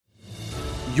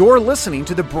You're listening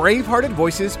to the Bravehearted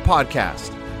Voices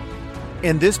podcast.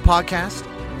 In this podcast,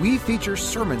 we feature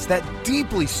sermons that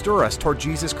deeply stir us toward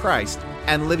Jesus Christ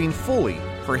and living fully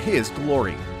for His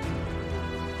glory.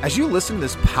 As you listen to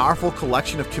this powerful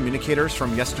collection of communicators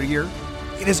from yesteryear,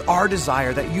 it is our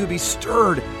desire that you be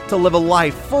stirred to live a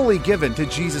life fully given to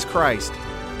Jesus Christ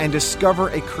and discover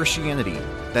a Christianity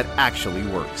that actually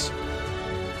works.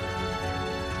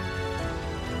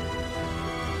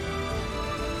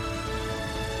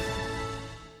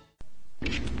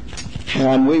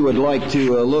 And we would like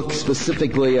to look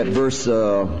specifically at verse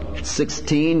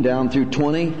 16 down through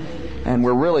 20. And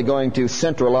we're really going to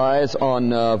centralize on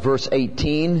verse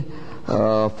 18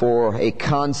 for a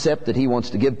concept that he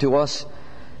wants to give to us.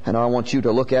 And I want you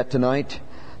to look at tonight,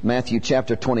 Matthew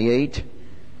chapter 28.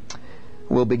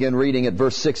 We'll begin reading at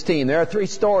verse 16. There are three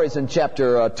stories in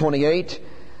chapter 28.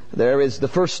 There is the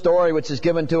first story, which is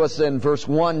given to us in verse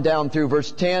 1 down through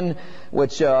verse 10,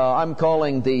 which I'm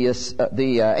calling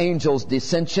the angel's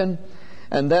dissension.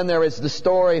 And then there is the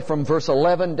story from verse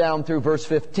 11 down through verse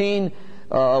 15,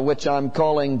 which I'm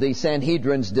calling the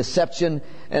Sanhedrin's deception.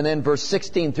 And then verse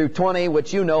 16 through 20,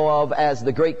 which you know of as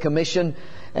the Great Commission,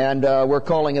 and we're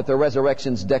calling it the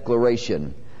Resurrection's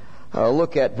Declaration.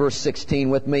 Look at verse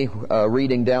 16 with me,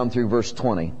 reading down through verse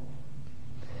 20.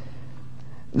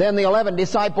 Then the 11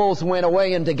 disciples went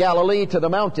away into Galilee to the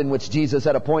mountain which Jesus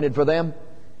had appointed for them.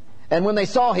 And when they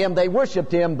saw Him, they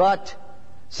worshipped Him, but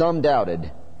some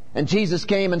doubted. And Jesus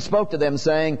came and spoke to them,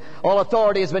 saying, All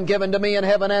authority has been given to me in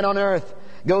heaven and on earth.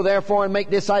 Go therefore and make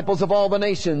disciples of all the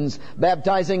nations,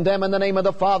 baptizing them in the name of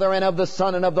the Father and of the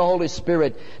Son and of the Holy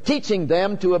Spirit, teaching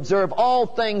them to observe all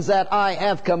things that I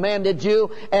have commanded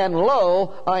you. And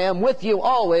lo, I am with you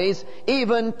always,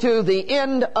 even to the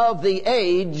end of the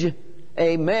age.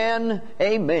 Amen,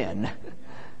 amen.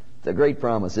 It's a great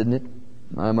promise, isn't it?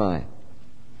 My.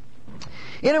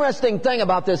 Interesting thing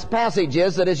about this passage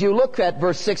is that as you look at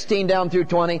verse 16 down through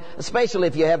 20, especially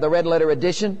if you have the red letter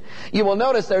edition, you will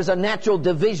notice there's a natural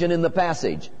division in the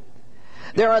passage.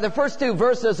 There are the first two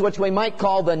verses which we might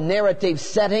call the narrative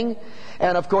setting,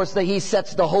 and of course he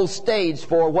sets the whole stage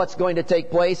for what's going to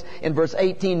take place in verse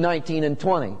 18, 19, and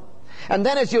 20. And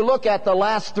then as you look at the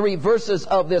last three verses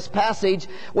of this passage,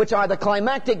 which are the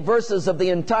climactic verses of the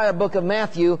entire book of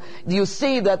Matthew, you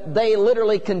see that they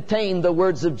literally contain the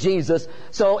words of Jesus.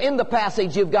 So in the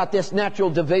passage you've got this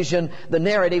natural division, the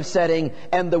narrative setting,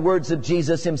 and the words of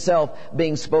Jesus Himself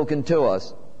being spoken to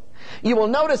us. You will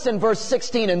notice in verse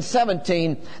 16 and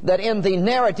 17 that in the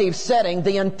narrative setting,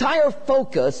 the entire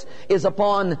focus is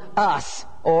upon us,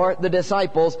 or the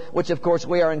disciples, which of course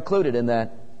we are included in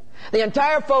that. The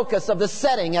entire focus of the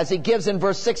setting, as he gives in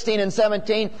verse 16 and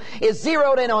 17, is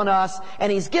zeroed in on us,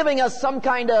 and he's giving us some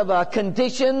kind of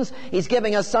conditions, he's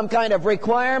giving us some kind of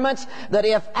requirements, that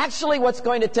if actually what's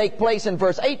going to take place in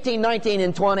verse 18, 19,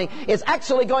 and 20 is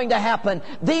actually going to happen,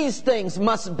 these things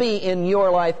must be in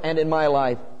your life and in my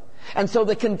life. And so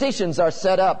the conditions are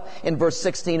set up in verse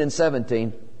 16 and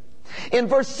 17. In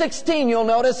verse 16, you'll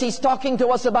notice he's talking to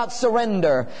us about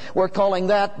surrender. We're calling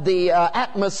that the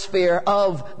atmosphere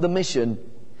of the mission.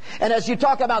 And as you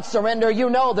talk about surrender, you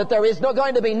know that there is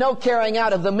going to be no carrying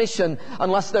out of the mission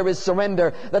unless there is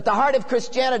surrender. That the heart of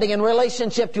Christianity in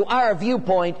relationship to our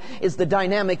viewpoint is the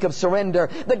dynamic of surrender.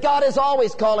 That God is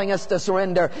always calling us to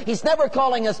surrender. He's never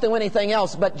calling us to anything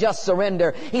else but just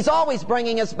surrender. He's always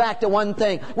bringing us back to one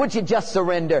thing. Would you just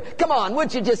surrender? Come on,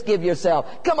 would you just give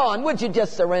yourself? Come on, would you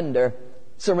just surrender?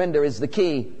 Surrender is the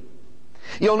key.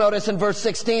 You'll notice in verse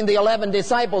 16, the 11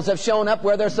 disciples have shown up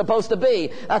where they're supposed to be.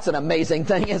 That's an amazing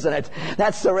thing, isn't it?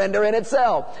 That's surrender in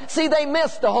itself. See, they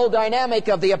missed the whole dynamic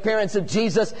of the appearance of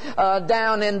Jesus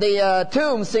down in the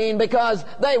tomb scene because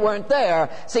they weren't there.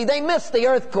 See, they missed the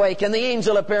earthquake and the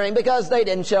angel appearing because they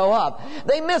didn't show up.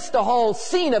 They missed the whole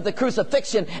scene of the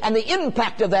crucifixion and the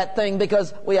impact of that thing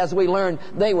because, as we learned,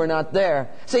 they were not there.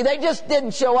 See, they just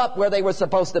didn't show up where they were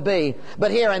supposed to be.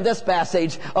 But here in this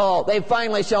passage, they've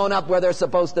finally shown up where they're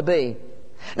supposed to be.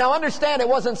 Now understand, it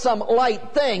wasn't some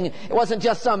light thing. It wasn't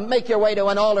just some make your way to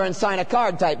an altar and sign a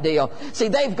card type deal. See,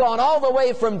 they've gone all the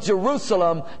way from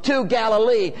Jerusalem to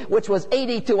Galilee, which was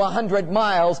 80 to 100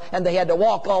 miles, and they had to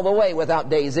walk all the way without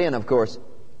days in, of course.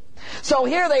 So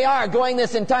here they are going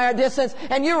this entire distance,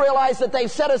 and you realize that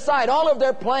they've set aside all of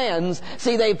their plans.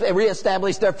 See, they've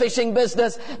reestablished their fishing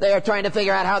business. They are trying to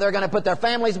figure out how they're going to put their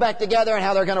families back together and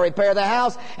how they're going to repair the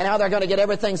house and how they're going to get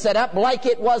everything set up like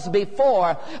it was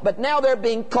before. But now they're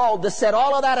being called to set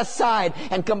all of that aside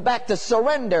and come back to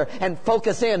surrender and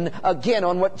focus in again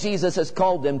on what Jesus has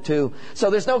called them to. So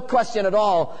there's no question at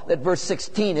all that verse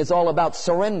 16 is all about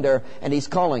surrender, and He's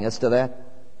calling us to that.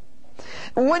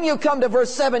 When you come to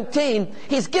verse 17,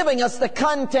 he's giving us the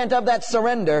content of that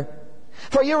surrender.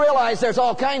 For you realize there's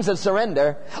all kinds of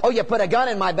surrender. Oh, you put a gun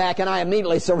in my back and I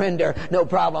immediately surrender. No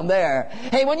problem there.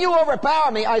 Hey, when you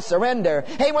overpower me, I surrender.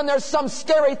 Hey, when there's some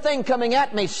scary thing coming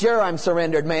at me, sure, I'm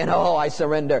surrendered, man. Oh, I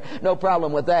surrender. No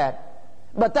problem with that.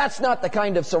 But that's not the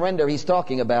kind of surrender he's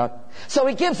talking about. So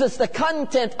he gives us the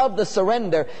content of the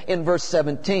surrender in verse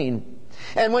 17.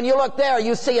 And when you look there,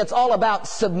 you see it's all about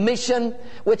submission,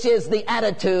 which is the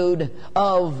attitude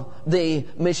of the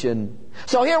mission.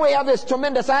 So here we have this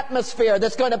tremendous atmosphere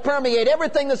that's going to permeate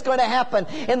everything that's going to happen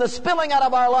in the spilling out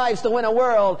of our lives to win a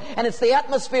world. And it's the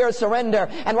atmosphere of surrender.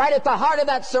 And right at the heart of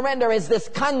that surrender is this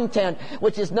content,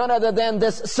 which is none other than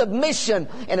this submission.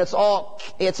 And it's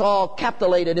all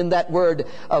capitulated in that word,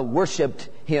 worshipped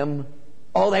Him.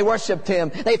 Oh, they worshipped Him.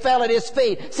 They fell at His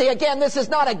feet. See, again, this is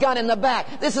not a gun in the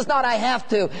back. This is not I have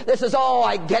to. This is all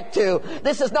I get to.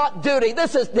 This is not duty.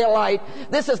 This is delight.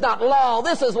 This is not law.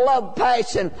 This is love,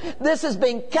 passion. This is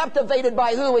being captivated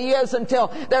by who He is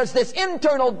until there's this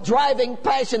internal driving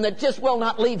passion that just will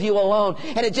not leave you alone.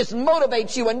 And it just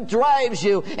motivates you and drives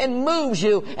you and moves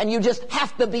you. And you just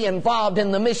have to be involved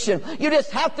in the mission. You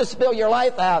just have to spill your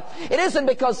life out. It isn't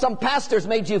because some pastor's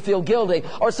made you feel guilty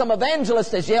or some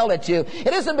evangelist has yelled at you.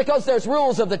 It isn't because there's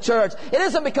rules of the church. It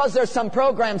isn't because there's some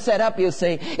program set up, you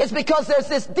see. It's because there's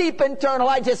this deep internal,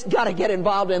 I just got to get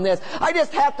involved in this. I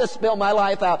just have to spill my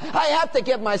life out. I have to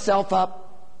give myself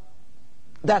up.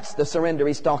 That's the surrender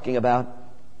he's talking about.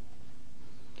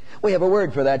 We have a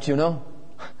word for that, you know.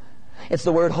 It's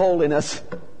the word holiness.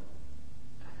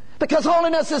 Because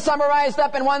holiness is summarized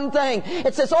up in one thing.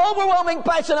 It's this overwhelming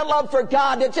passionate love for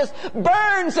God that just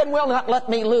burns and will not let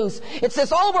me loose. It's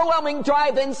this overwhelming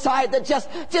drive inside that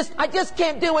I just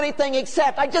can't do anything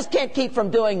except, I just can't keep from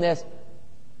doing this.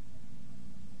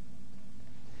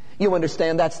 You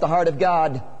understand that's the heart of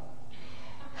God.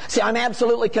 See, I'm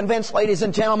absolutely convinced, ladies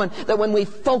and gentlemen, that when we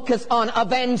focus on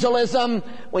evangelism,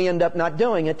 we end up not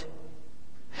doing it.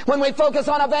 When we focus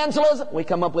on evangelism, we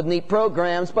come up with neat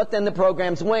programs, but then the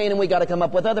programs wane and we got to come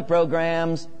up with other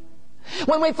programs.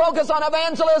 When we focus on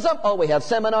evangelism, we have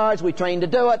seminars, we train to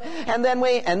do it, and then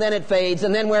it fades,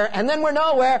 and then we're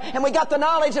nowhere, and we got the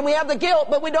knowledge and we have the guilt,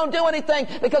 but we don't do anything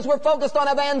because we're focused on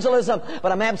evangelism.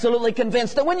 But I'm absolutely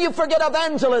convinced that when you forget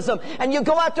evangelism and you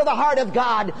go after the heart of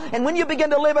God, and when you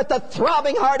begin to live at the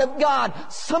throbbing heart of God,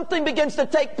 something begins to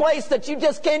take place that you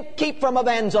just can't keep from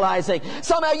evangelizing.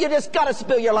 Somehow you just got to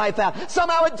spill your life out.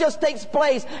 Somehow it just takes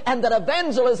place, and that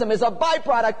evangelism is a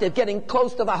byproduct of getting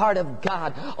close to the heart of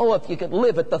God. Oh, if you could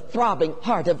live at the throbbing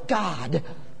heart of God.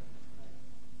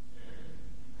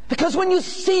 Because when you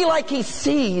see like He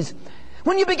sees,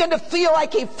 when you begin to feel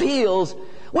like He feels,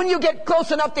 when you get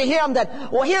close enough to Him that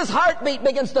His heartbeat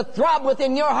begins to throb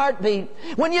within your heartbeat,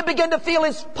 when you begin to feel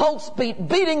His pulse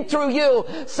beating through you,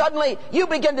 suddenly you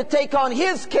begin to take on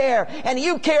His care, and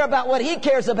you care about what He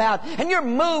cares about, and you're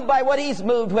moved by what He's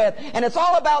moved with. And it's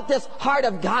all about this heart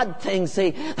of God thing, see.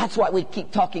 That's why we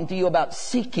keep talking to you about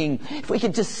seeking. If we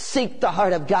could just seek the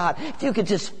heart of God, if you could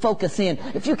just focus in,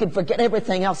 if you could forget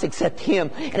everything else except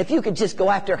Him, and if you could just go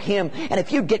after Him, and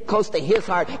if you'd get close to His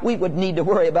heart, we wouldn't need to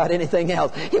worry about anything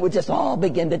else. It would just all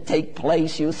begin to take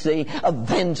place, you see.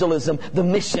 Evangelism, the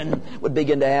mission would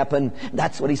begin to happen.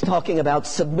 That's what he's talking about,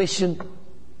 submission.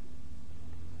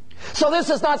 So this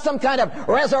is not some kind of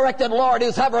resurrected Lord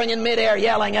who's hovering in midair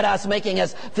yelling at us, making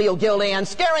us feel guilty and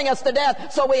scaring us to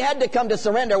death, so we had to come to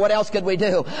surrender. What else could we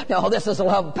do? No, this is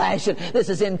love, passion. This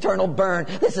is internal burn.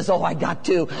 This is, I got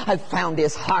to. I've found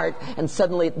His heart, and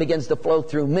suddenly it begins to flow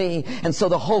through me. And so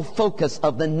the whole focus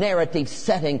of the narrative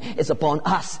setting is upon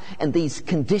us and these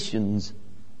conditions.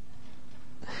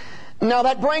 Now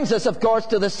that brings us, of course,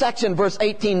 to the section, verse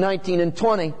 18, 19, and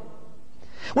 20,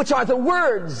 which are the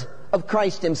words of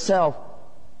Christ Himself.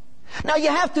 Now you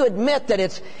have to admit that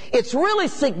it's really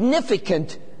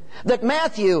significant that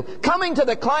Matthew, coming to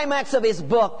the climax of his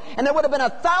book, and there would have been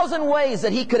 1,000 ways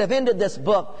that he could have ended this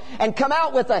book and come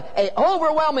out with a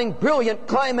overwhelming, brilliant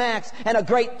climax and a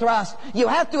great thrust. You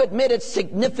have to admit it's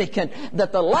significant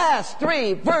that the last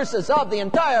 3 verses of the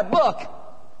entire book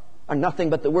are nothing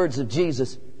but the words of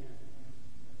Jesus.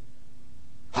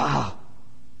 Wow.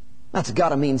 That's got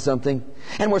to mean something.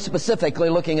 And we're specifically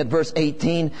looking at verse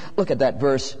 18. Look at that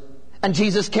verse. And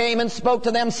Jesus came and spoke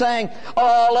to them, saying,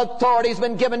 all authority has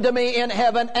been given to me in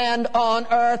heaven and on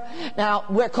earth. Now,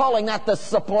 we're calling that the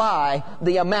supply,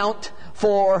 the amount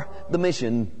for the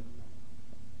mission.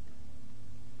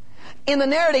 In the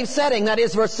narrative setting, that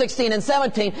is verse 16 and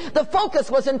 17, the focus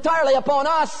was entirely upon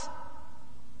us.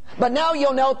 But now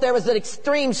you'll note there is an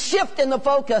extreme shift in the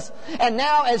focus. And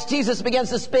now as Jesus begins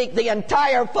to speak, the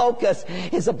entire focus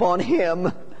is upon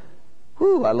Him.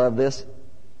 Whew, I love this.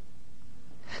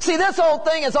 See, this whole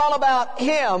thing is all about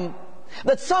Him.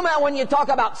 But somehow when you talk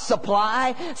about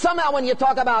supply, somehow when you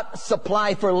talk about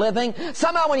supply for living,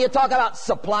 somehow when you talk about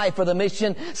supply for the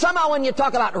mission, somehow when you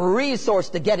talk about resource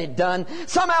to get it done,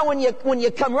 somehow when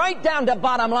you come right down to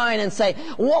bottom line and say,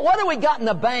 what do we got in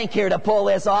the bank here to pull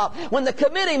this off? When the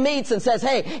committee meets and says,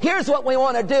 hey, here's what we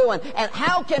want to do, and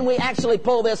how can we actually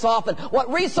pull this off, and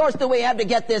what resource do we have to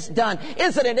get this done?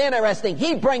 Isn't it interesting?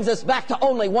 He brings us back to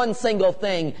only one single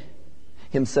thing,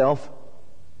 Himself.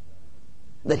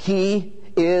 That He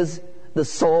is the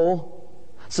sole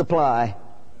supply.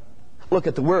 Look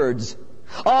at the words.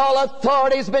 All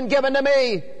authority has been given to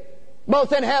me,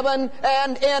 both in heaven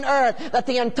and in earth. That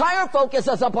the entire focus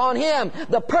is upon Him,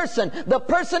 the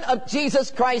person of Jesus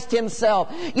Christ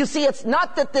Himself. You see, it's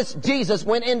not that this Jesus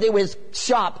went into his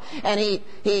shop and he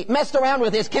messed around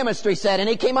with his chemistry set and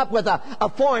he came up with a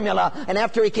formula, and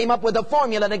after he came up with a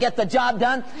formula to get the job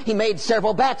done, he made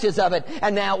several batches of it,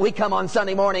 and now we come on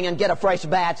Sunday morning and get a fresh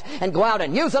batch and go out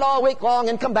and use it all week long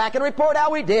and come back and report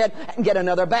how we did and get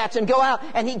another batch and go out,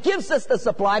 and He gives us the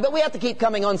supply, but we have to keep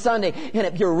coming on Sunday. And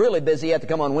if you're really busy, you have to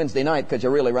come on Wednesday night because you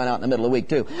really run out in the middle of the week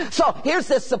too. So here's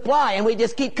this supply, and we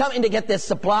just keep coming to get this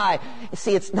supply.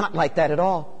 See, it's not like that at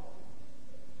all.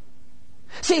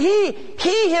 See,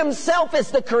 He Himself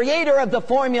is the creator of the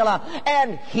formula,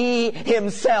 and He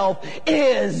Himself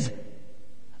is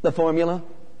the formula.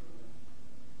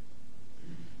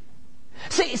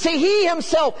 See, He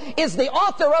Himself is the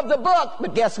author of the book,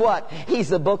 but guess what? He's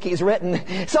the book He's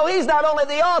written. So He's not only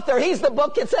the author, He's the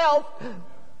book itself.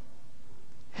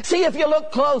 See, if you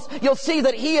look close, you'll see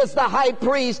that He is the high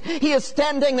priest. He is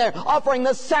standing there offering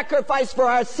the sacrifice for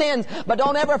our sins. But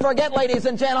don't ever forget, ladies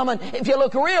and gentlemen, if you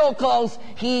look real close,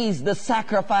 He's the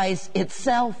sacrifice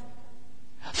itself.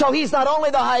 So He's not only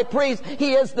the high priest,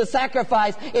 He is the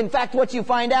sacrifice. In fact, what you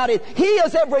find out is He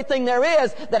is everything there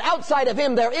is, that outside of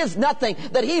Him there is nothing,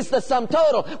 that He's the sum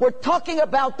total. We're talking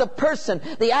about the person,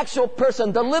 the actual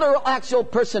person, the literal actual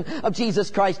person of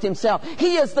Jesus Christ Himself.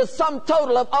 He is the sum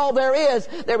total of all there is.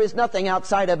 There is nothing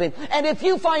outside of Him. And if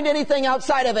you find anything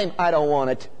outside of Him, I don't want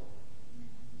it.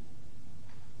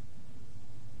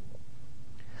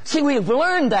 See, we've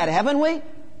learned that, haven't we?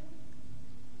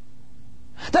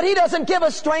 That He doesn't give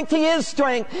us strength, He is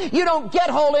strength. You don't get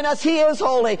holiness, He is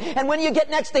holy. And when you get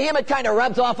next to Him, it kind of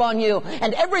rubs off on you.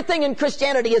 And everything in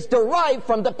Christianity is derived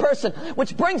from the person,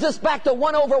 which brings us back to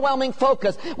one overwhelming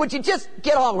focus. Would you just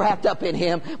get all wrapped up in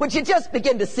Him? Would you just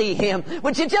begin to see Him?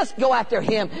 Would you just go after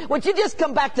Him? Would you just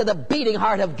come back to the beating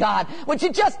heart of God? Would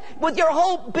you just, with your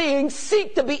whole being,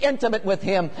 seek to be intimate with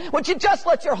Him? Would you just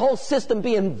let your whole system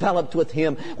be enveloped with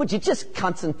Him? Would you just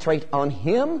concentrate on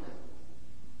Him?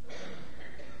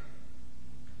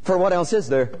 For what else is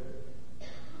there?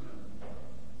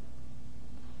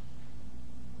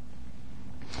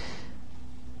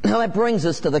 Now that brings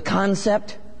us to the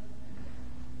concept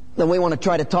that we want to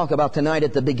try to talk about tonight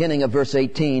at the beginning of verse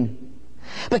 18.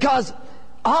 Because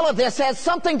all of this has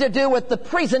something to do with the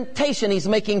presentation He's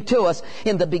making to us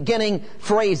in the beginning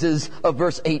phrases of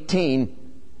verse 18.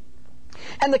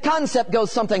 And the concept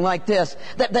goes something like this,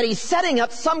 that He's setting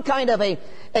up some kind of a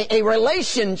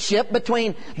relationship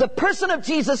between the person of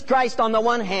Jesus Christ on the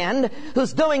one hand,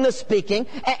 who's doing the speaking,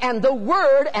 and the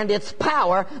Word and its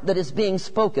power that is being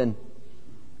spoken.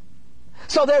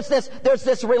 So there's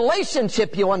this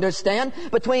relationship, you understand,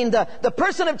 between the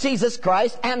person of Jesus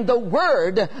Christ and the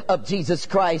Word of Jesus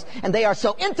Christ. And they are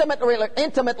so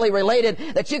intimately related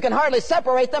that you can hardly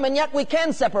separate them, and yet we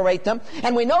can separate them.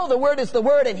 And we know the Word is the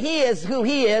Word, and He is who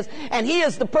He is, and He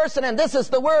is the person, and this is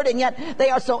the Word, and yet they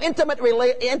are so intimately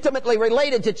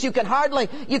related that you can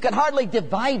hardly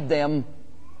divide them.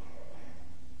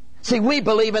 See, we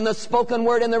believe in the spoken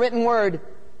Word and the written Word.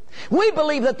 We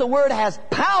believe that the Word has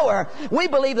power. We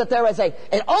believe that there is an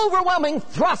overwhelming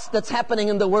thrust that's happening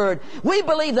in the Word. We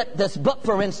believe that this book,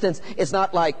 for instance, is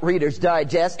not like Reader's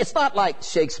Digest. It's not like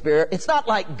Shakespeare. It's not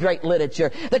like great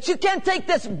literature. That you can't take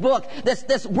this book,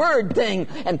 this Word thing,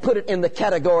 and put it in the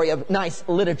category of nice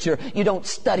literature. You don't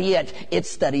study it. It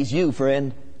studies you,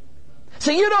 friend.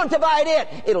 See, you don't divide it.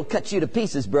 It'll cut you to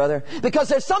pieces, brother. Because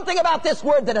there's something about this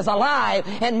Word that is alive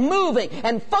and moving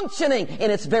and functioning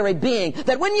in its very being.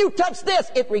 That when you touch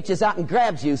this, it reaches out and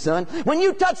grabs you, son. When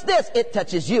you touch this, it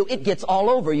touches you. It gets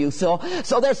all over you. So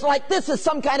there's like, this is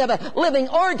some kind of a living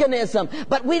organism.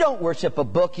 But we don't worship a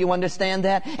book, you understand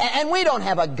that? And we don't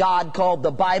have a God called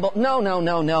the Bible.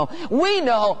 No. We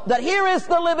know that here is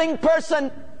the living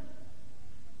person.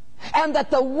 and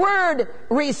that the Word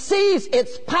receives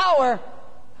its power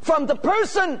from the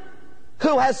person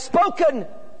who has spoken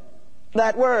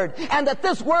that Word, and that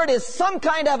this Word is some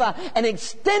kind of an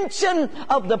extension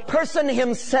of the person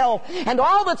himself, and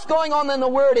all that's going on in the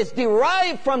Word is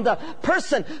derived from the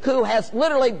person who has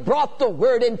literally brought the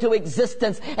Word into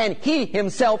existence, and he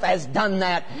himself has done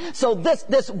that. So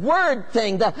this Word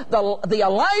thing, the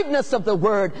aliveness of the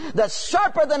Word, the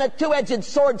sharper than a two-edged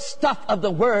sword stuff of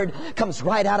the Word, comes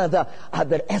right out of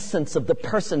the essence of the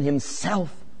person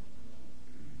himself.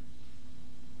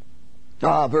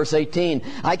 Verse 18,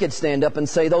 I could stand up and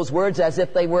say those words as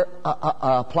if they were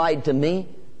applied to me.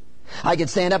 I could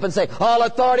stand up and say, all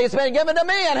authority has been given to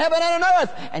me in heaven and on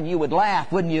earth. And you would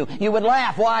laugh, wouldn't you? You would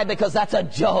laugh. Why? Because that's a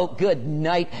joke. Good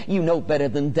night. You know better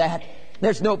than that.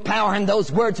 There's no power in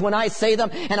those words when I say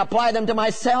them and apply them to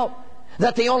myself.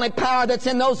 That the only power that's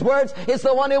in those words is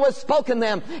the one who has spoken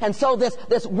them. And so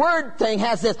this word thing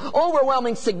has this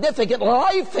overwhelming significant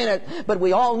life in it. But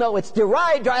we all know it's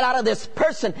derived right out of this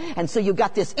person. And so you've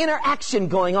got this interaction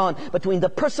going on between the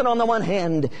person on the one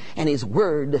hand and his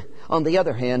word on the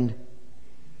other hand.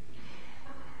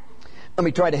 Let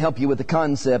me try to help you with the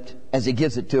concept as he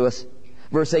gives it to us.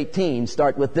 Verse 18,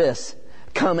 start with this.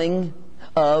 Coming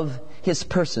of his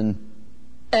person.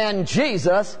 And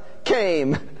Jesus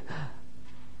came.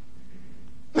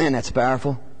 Man, that's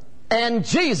powerful. And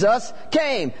Jesus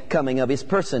came, coming of his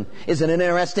person. Isn't it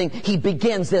interesting? He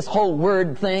begins this whole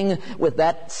word thing with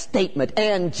that statement.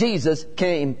 And Jesus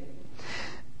came.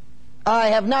 I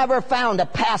have never found a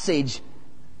passage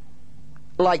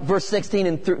like verse 16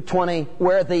 and through 20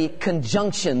 where the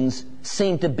conjunctions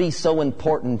seem to be so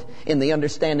important in the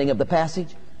understanding of the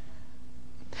passage.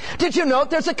 Did you note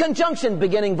there's a conjunction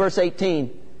beginning verse 18?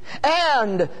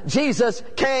 And Jesus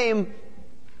came.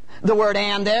 The word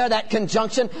 "and" there, that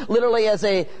conjunction, literally is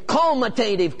a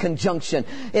culminative conjunction.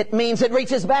 It means it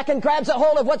reaches back and grabs a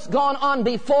hold of what's gone on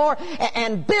before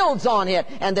and builds on it.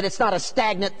 And that it's not a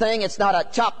stagnant thing. It's not a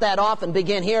chop that off and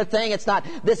begin here thing. It's not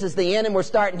this is the end and we're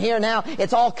starting here now.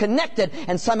 It's all connected,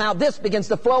 and somehow this begins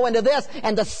to flow into this.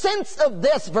 And the sense of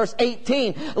this, verse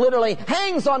 18, literally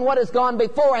hangs on what has gone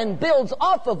before and builds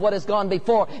off of what has gone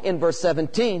before in verse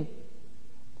 17.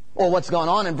 Or what's gone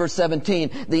on in verse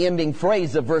 17. The ending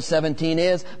phrase of verse 17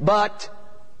 is, but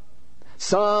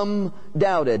some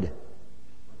doubted.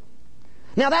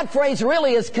 Now that phrase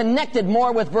really is connected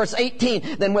more with verse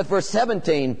 18 than with verse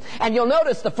 17. And you'll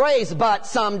notice the phrase, but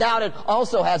some doubted,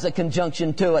 also has a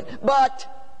conjunction to it.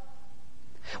 But,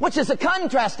 which is a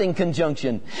contrasting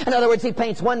conjunction. In other words, he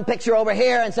paints one picture over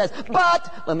here and says,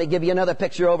 but, let me give you another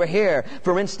picture over here.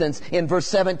 For instance, in verse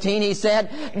 17 he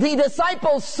said, the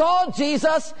disciples saw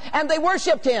Jesus and they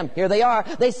worshipped him. Here they are.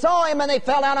 They saw him and they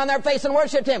fell down on their face and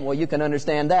worshipped him. Well, you can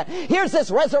understand that. Here's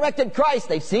this resurrected Christ.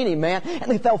 They've seen him, man.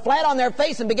 And they fell flat on their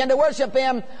face and began to worship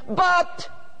him. But,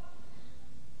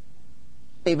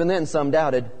 even then some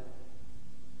doubted.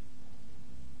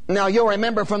 Now you'll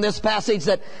remember from this passage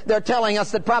that they're telling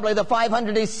us that probably the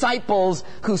 500 disciples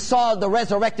who saw the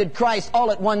resurrected Christ all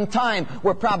at one time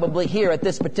were probably here at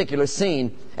this particular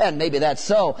scene. And maybe that's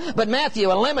so. But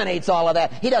Matthew eliminates all of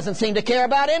that. He doesn't seem to care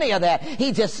about any of that.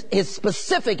 He just is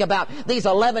specific about these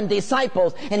 11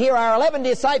 disciples. And here are 11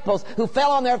 disciples who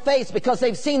fell on their face because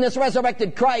they've seen this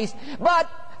resurrected Christ. But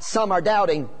some are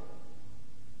doubting.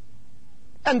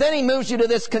 And then he moves you to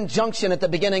this conjunction at the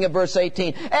beginning of verse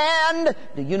 18. And,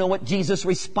 do you know what Jesus'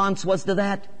 response was to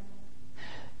that?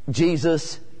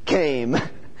 Jesus came.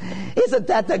 Isn't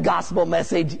that the gospel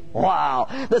message? Wow.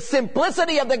 The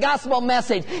simplicity of the gospel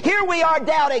message. Here we are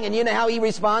doubting, and you know how he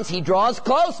responds? He draws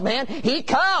close, man. He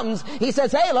comes. He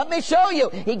says, hey, let me show you.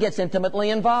 He gets intimately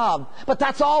involved. But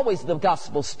that's always the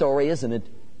gospel story, isn't it?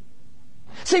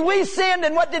 See, we sinned,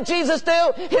 and what did Jesus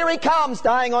do? Here he comes,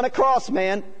 dying on a cross,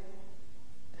 man.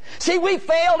 See, we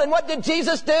failed, and what did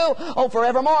Jesus do? Oh,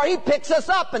 forevermore, he picks us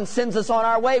up and sends us on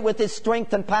our way with his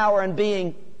strength and power and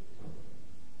being.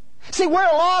 See, we're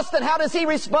lost, and how does he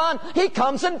respond? He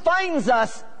comes and finds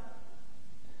us.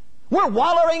 We're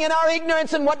wallowing in our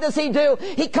ignorance, and what does he do?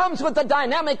 He comes with the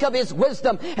dynamic of his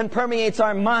wisdom and permeates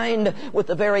our mind with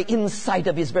the very insight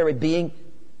of his very being.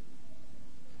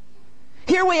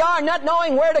 Here we are, not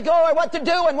knowing where to go or what to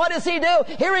do, and what does he do?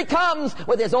 Here he comes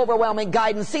with his overwhelming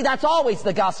guidance. See, that's always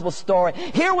the gospel story.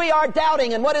 Here we are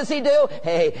doubting, and what does he do?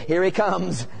 Hey, here he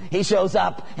comes. He shows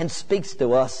up and speaks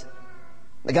to us.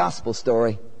 The gospel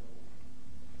story.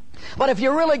 But if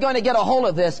you're really going to get a hold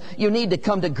of this, you need to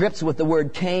come to grips with the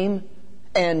word came,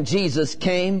 and Jesus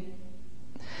came.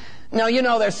 Now, you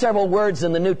know there's several words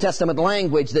in the New Testament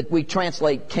language that we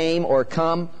translate came or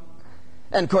come.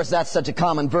 And of course that's such a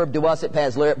common verb to us it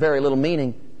has very little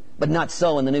meaning. But not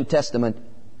so in the New Testament.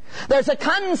 There's a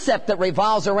concept that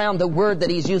revolves around the word that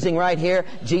he's using right here.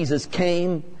 Jesus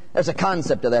came. There's a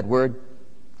concept of that word.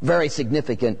 Very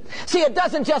significant. See, it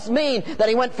doesn't just mean that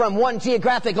he went from one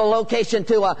geographical location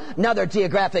to another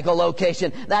geographical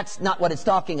location. That's not what it's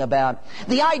talking about.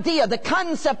 The idea, the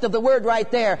concept of the word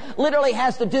right there literally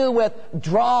has to do with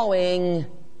drawing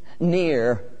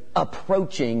near,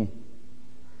 approaching.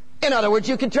 In other words,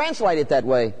 you can translate it that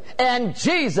way. And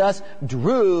Jesus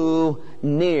drew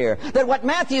near. That what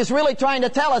Matthew is really trying to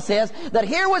tell us is that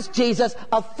here was Jesus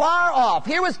afar off.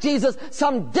 Here was Jesus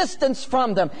some distance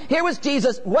from them. Here was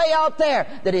Jesus way out there.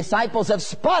 The disciples have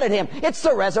spotted him. It's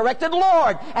the resurrected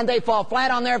Lord. And they fall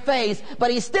flat on their face. But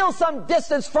he's still some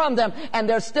distance from them. And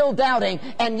they're still doubting.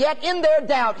 And yet in their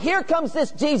doubt, here comes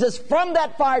this Jesus from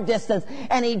that far distance.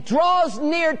 And he draws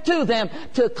near to them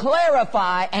to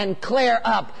clarify and clear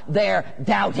up their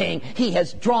doubting. He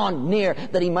has drawn near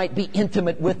that he might be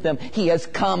intimate with them. He has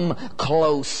come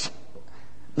close.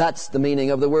 That's the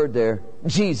meaning of the word there.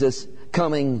 Jesus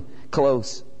coming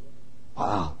close.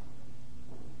 Wow.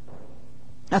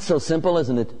 That's so simple,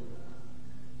 isn't it?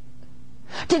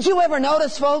 Did you ever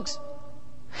notice, folks,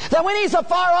 that when he's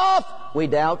afar off, we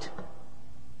doubt?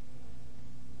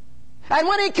 And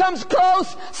when he comes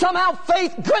close, somehow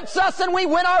faith grips us and we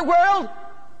win our world?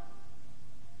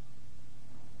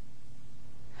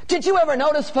 Did you ever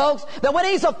notice, folks, that when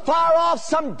he's afar off,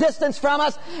 some distance from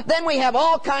us, then we have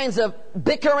all kinds of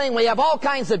bickering, we have all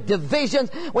kinds of divisions,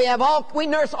 we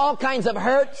nurse all kinds of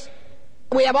hurts,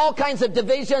 we have all kinds of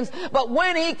divisions, but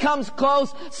when he comes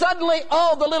close, suddenly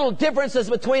all the little differences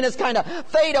between us kind of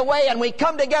fade away and we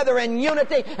come together in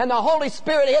unity and the Holy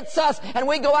Spirit hits us and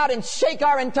we go out and shake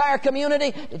our entire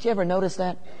community. Did you ever notice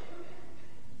that?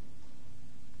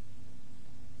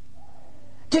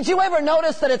 Did you ever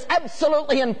notice that it's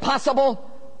absolutely impossible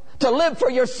to live for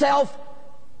yourself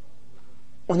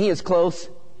when he is close?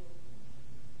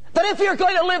 That if you're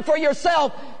going to live for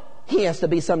yourself, he has to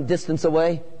be some distance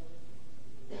away.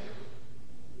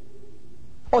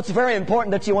 Oh, it's very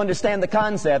important that you understand the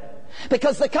concept.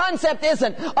 Because the concept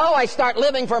isn't, oh, I start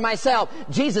living for myself.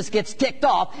 Jesus gets ticked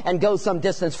off and goes some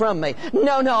distance from me.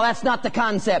 No, that's not the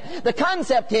concept. The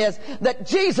concept is that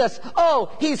Jesus,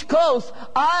 oh, he's close.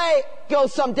 I go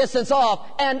some distance off.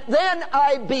 And then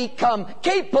I become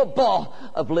capable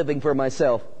of living for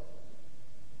myself.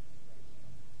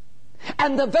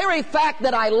 And the very fact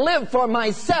that I live for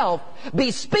myself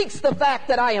bespeaks the fact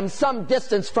that I am some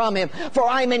distance from him. For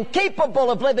I'm incapable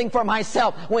of living for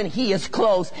myself when he is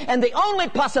close. And the only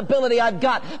possibility I've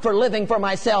got for living for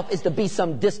myself is to be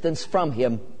some distance from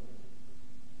him.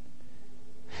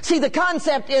 See, the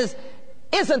concept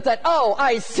isn't that, oh,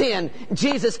 I sin,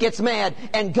 Jesus gets mad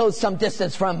and goes some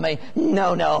distance from me.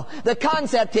 No. The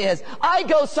concept is, I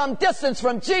go some distance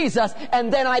from Jesus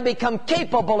and then I become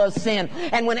capable of sin.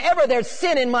 And whenever there's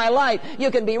sin in my life, you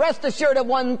can be rest assured of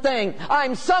one thing.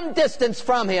 I'm some distance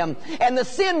from him. And the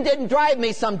sin didn't drive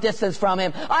me some distance from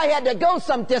him. I had to go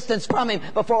some distance from him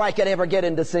before I could ever get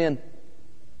into sin.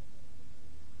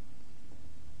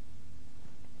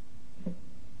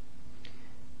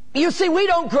 You see, we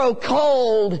don't grow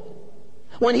cold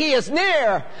when he is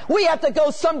near. We have to go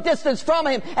some distance from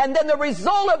him. And then the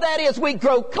result of that is we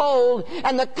grow cold.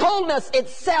 And the coldness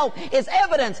itself is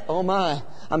evidence. Oh my,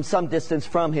 I'm some distance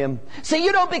from him. See,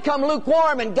 you don't become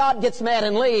lukewarm and God gets mad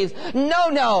and leaves.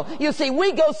 No. You see,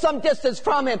 we go some distance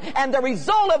from him. And the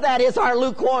result of that is our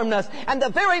lukewarmness. And the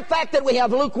very fact that we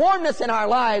have lukewarmness in our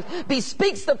lives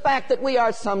bespeaks the fact that we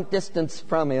are some distance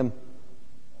from him.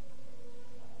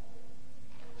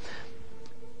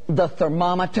 The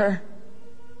thermometer,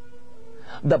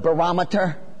 the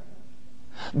barometer,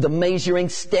 the measuring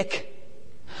stick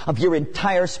of your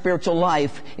entire spiritual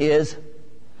life is,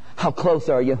 how close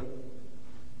are you?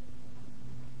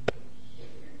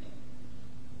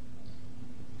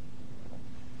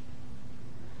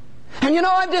 And you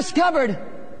know, I've discovered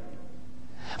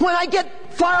when I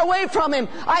get far away from him,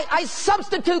 I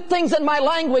substitute things in my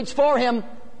language for him.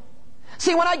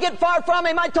 See, when I get far from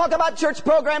him, I talk about church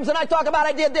programs, and I talk about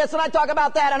I did this, and I talk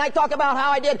about that, and I talk about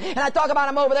how I did, and I talk about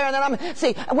him over there, and then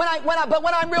but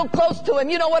when I'm real close to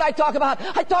him, you know what I talk about?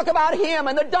 I talk about him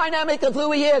and the dynamic of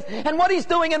who he is, and what he's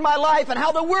doing in my life, and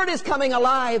how the Word is coming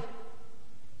alive.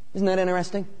 Isn't that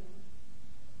interesting?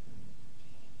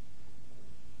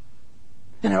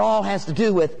 And it all has to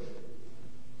do with,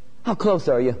 how close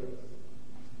are you?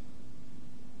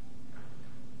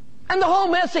 And the whole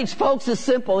message, folks, is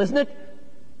simple, isn't it?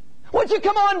 Would you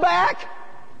come on back?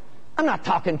 I'm not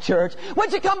talking church.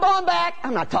 Would you come on back?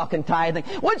 I'm not talking tithing.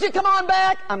 Would you come on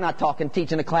back? I'm not talking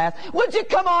teaching a class. Would you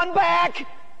come on back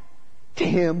to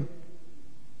him?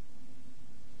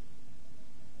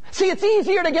 See, it's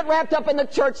easier to get wrapped up in the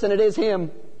church than it is Him.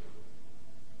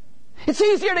 It's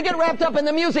easier to get wrapped up in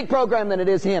the music program than it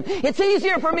is Him. It's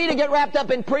easier for me to get wrapped up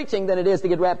in preaching than it is to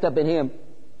get wrapped up in Him.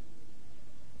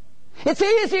 It's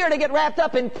easier to get wrapped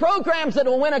up in programs that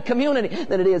will win a community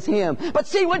than it is Him. But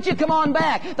see, would you come on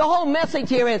back? The whole message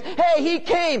here is, hey, He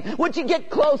came. Would you get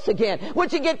close again?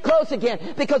 Would you get close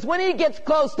again? Because when He gets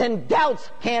close, then doubts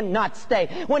cannot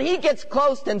stay. When He gets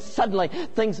close, then suddenly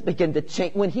things begin to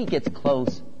change. When He gets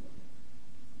close.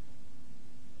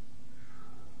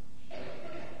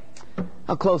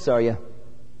 How close are you?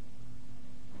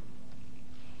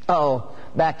 Oh,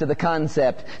 back to the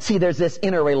concept. See, there's this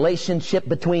interrelationship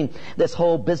between this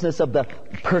whole business of the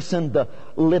person, the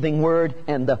living Word,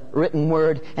 and the written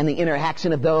Word, and the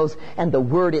interaction of those. And the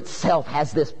Word itself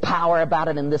has this power about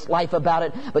it and this life about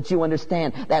it. But you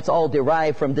understand, that's all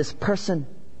derived from this person.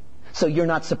 So you're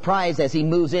not surprised as he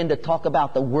moves in to talk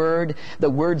about the Word, the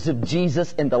words of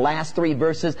Jesus in the last 3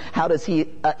 verses. How does he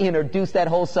introduce that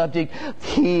whole subject?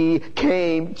 He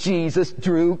came, Jesus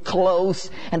drew close,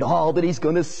 and all that he's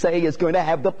going to say is going to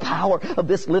have the power of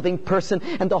this living person,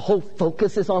 and the whole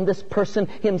focus is on this person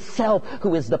himself,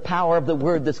 who is the power of the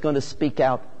Word that's going to speak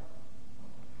out.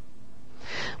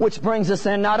 Which brings us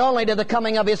then not only to the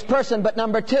coming of His person, but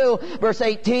number 2, verse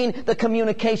 18, the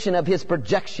communication of His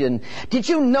projection. Did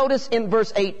you notice in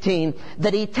verse 18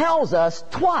 that He tells us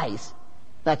twice?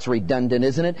 That's redundant,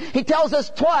 isn't it? He tells us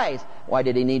twice. Why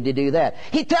did He need to do that?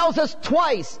 He tells us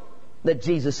twice that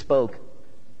Jesus spoke.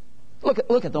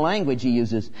 Look at the language He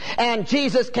uses. And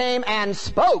Jesus came and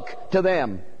spoke to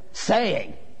them,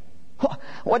 saying.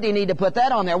 What do you need to put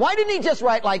that on there? Why didn't He just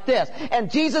write like this? And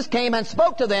Jesus came and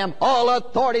spoke to them. All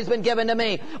authority has been given to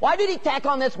me. Why did He tack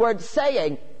on this word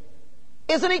saying?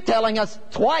 Isn't He telling us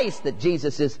twice that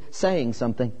Jesus is saying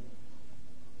something?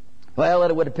 Well,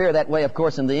 it would appear that way, of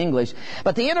course, in the English.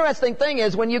 But the interesting thing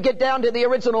is, when you get down to the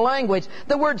original language,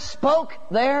 the word spoke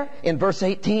there in verse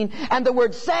 18, and the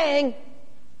word saying,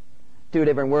 2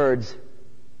 different words.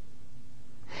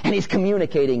 And He's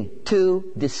communicating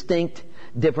 2 distinct,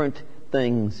 different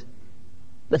things.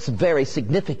 That's very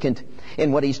significant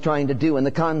in what He's trying to do in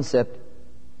the concept.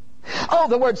 Oh,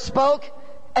 the word spoke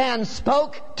and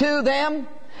spoke to them.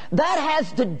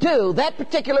 That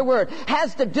particular word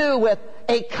has to do with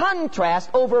a contrast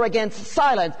over against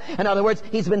silence. In other words,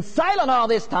 He's been silent all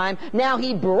this time. Now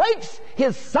He breaks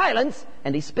His silence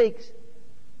and He speaks.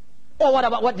 Well,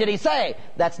 what did He say?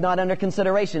 That's not under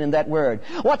consideration in that word.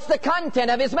 What's the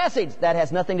content of His message? That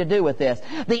has nothing to do with this.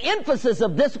 The emphasis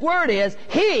of this word is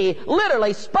He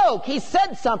literally spoke. He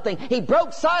said something. He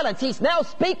broke silence. He's now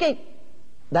speaking.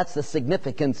 That's the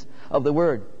significance of the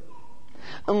word.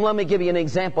 And let me give you an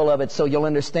example of it so you'll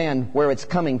understand where it's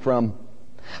coming from.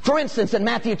 For instance, in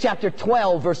Matthew chapter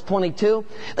 12, verse 22,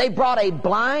 they brought a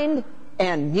blind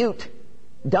and mute,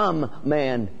 dumb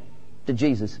man to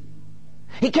Jesus.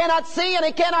 He cannot see and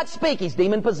he cannot speak. He's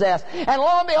demon-possessed. And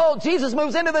lo and behold, Jesus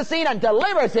moves into the scene and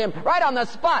delivers him right on the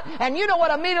spot. And you know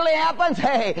what immediately happens?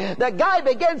 Hey, the guy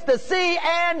begins to see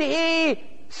and he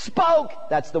spoke.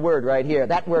 That's the word right here.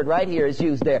 That word right here is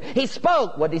used there. He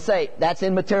spoke. What did he say? That's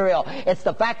immaterial. It's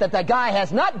the fact that the guy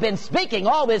has not been speaking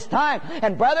all this time.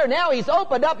 And brother, now he's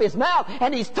opened up his mouth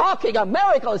and he's talking. A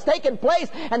miracle has taken place.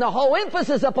 And the whole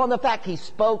emphasis upon the fact he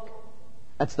spoke.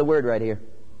 That's the word right here.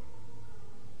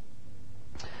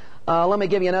 Let me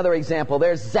give you another example.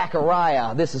 There's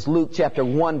Zechariah. This is Luke chapter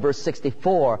 1, verse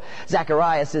 64.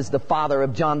 Zacharias is the father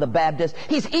of John the Baptist.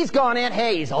 He's gone in.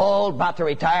 Hey, he's old, about to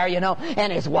retire,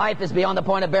 and his wife is beyond the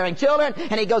point of bearing children.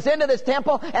 And he goes into this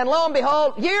temple, and lo and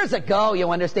behold, years ago,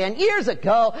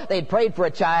 they'd prayed for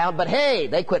a child. But hey,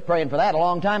 they quit praying for that a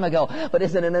long time ago. But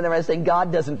isn't it interesting?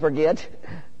 God doesn't forget.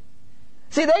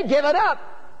 See, they'd given up.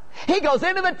 He goes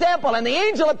into the temple and the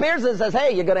angel appears and says,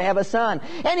 hey, you're going to have a son.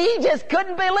 And he just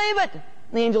couldn't believe it.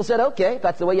 The angel said, okay, if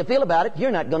that's the way you feel about it,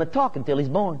 you're not going to talk until he's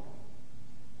born.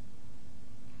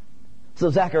 So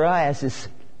Zacharias is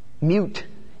mute.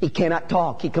 He cannot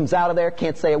talk. He comes out of there,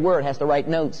 can't say a word, has to write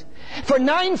notes. For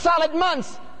 9 solid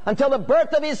months, until the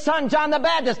birth of his son, John the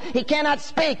Baptist, he cannot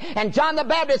speak. And John the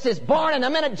Baptist is born, and the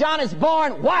minute John is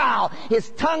born, wow,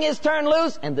 his tongue is turned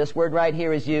loose, and this word right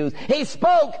here is used. He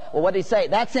spoke. Well, what did he say?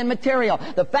 That's immaterial.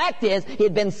 The fact is, he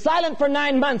had been silent for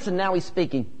 9 months, and now he's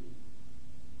speaking.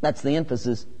 That's the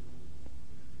emphasis.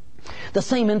 The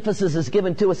same emphasis is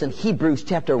given to us in Hebrews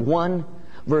chapter 1,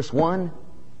 verse 1.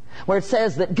 Where it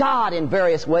says that God in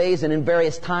various ways and in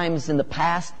various times in the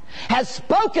past has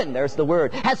spoken, there's the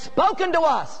word, has spoken to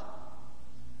us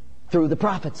through the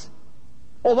prophets.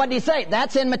 Well, what did he say?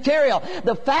 That's immaterial.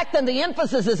 The fact and the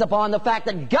emphasis is upon the fact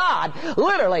that God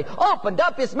literally opened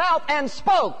up His mouth and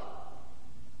spoke.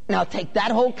 Now take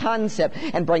that whole concept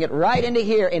and bring it right into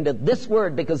here, into this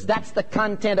word, because that's the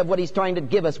content of what he's trying to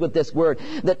give us with this word.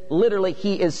 That literally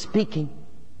he is speaking.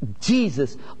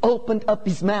 Jesus opened up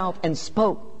his mouth and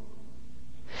spoke.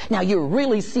 Now you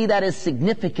really see that as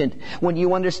significant when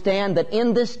you understand that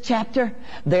in this chapter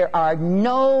there are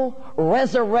no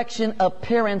resurrection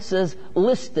appearances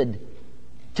listed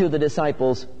to the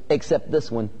disciples except this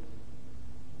one.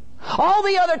 All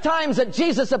the other times that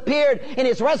Jesus appeared in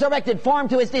his resurrected form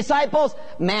to his disciples,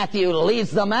 Matthew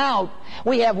leaves them out.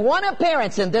 We have one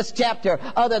appearance in this chapter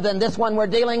other than this one we're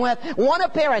dealing with. One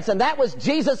appearance, and that was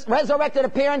Jesus' resurrected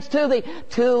appearance to the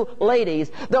two ladies.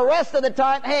 The rest of the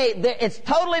time, it's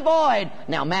totally void.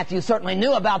 Now Matthew certainly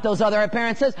knew about those other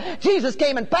appearances. Jesus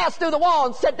came and passed through the wall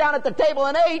and sat down at the table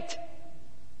and ate.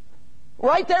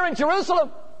 Right there in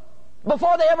Jerusalem,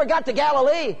 before they ever got to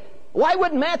Galilee. Why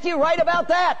wouldn't Matthew write about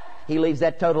that? He leaves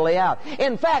that totally out.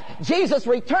 In fact, Jesus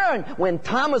returned when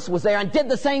Thomas was there and did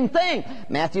the same thing.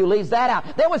 Matthew leaves that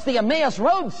out. There was the Emmaus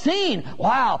Road scene.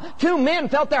 Wow. Two men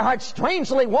felt their hearts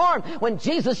strangely warm when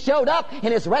Jesus showed up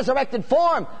in his resurrected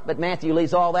form. But Matthew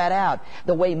leaves all that out.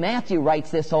 The way Matthew writes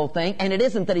this whole thing, and it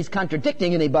isn't that he's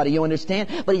contradicting anybody, you understand,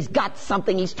 but he's got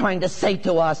something he's trying to say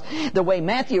to us. The way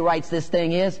Matthew writes this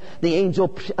thing is, the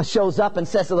angel shows up and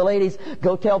says to the ladies,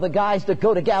 go tell the guys to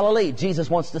go to Galilee. Jesus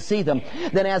wants to see them.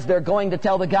 Then as they're going to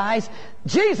tell the guys,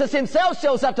 Jesus himself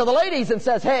shows up to the ladies and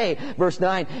says, hey, verse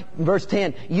 9, verse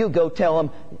 10, you go tell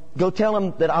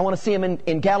them that I want to see them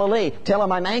in Galilee. Tell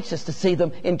them I'm anxious to see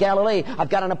them in Galilee. I've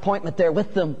got an appointment there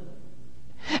with them.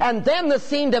 And then the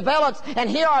scene develops, and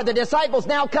here are the disciples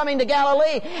now coming to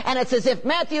Galilee, and it's as if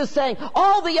Matthew's saying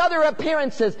all the other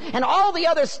appearances and all the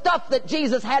other stuff that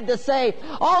Jesus had to say,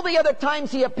 all the other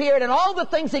times he appeared and all the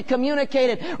things he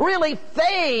communicated really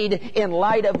fade in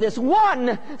light of this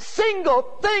one single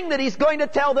thing that he's going to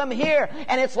tell them here.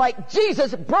 And it's like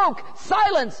Jesus broke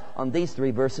silence on these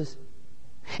 3 verses.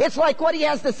 It's like what he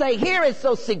has to say here is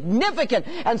so significant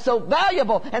and so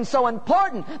valuable and so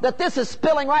important that this is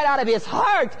spilling right out of his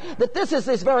heart, that this is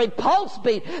his very pulse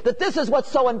beat, that this is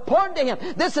what's so important to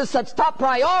him. This is such top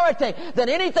priority that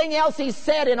anything else he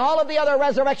said in all of the other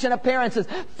resurrection appearances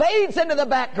fades into the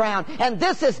background. And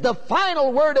this is the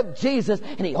final word of Jesus.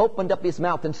 And he opened up his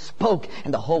mouth and spoke,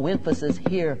 and the whole emphasis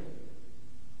here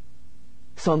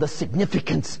is on the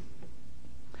significance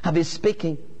of his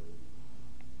speaking.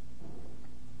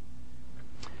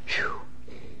 Whew.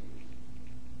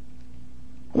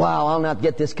 Wow, I'll not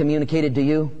get this communicated to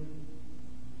you.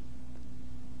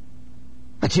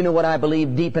 But you know what I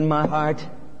believe deep in my heart?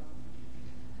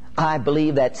 I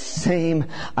believe that same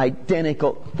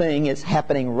identical thing is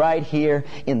happening right here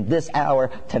in this hour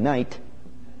tonight.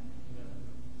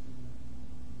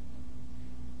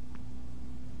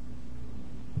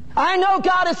 I know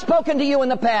God has spoken to you in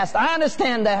the past. I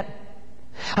understand that.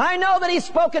 I know that He's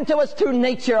spoken to us through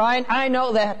nature. I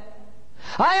know that.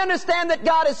 I understand that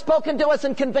God has spoken to us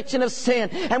in conviction of sin,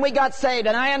 and we got saved,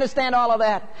 and I understand all of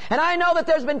that. And I know that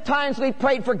there's been times we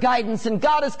prayed for guidance, and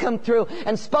God has come through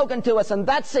and spoken to us, and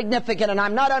that's significant, and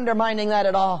I'm not undermining that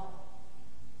at all.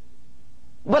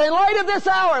 But in light of this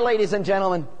hour, ladies and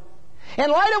gentlemen, in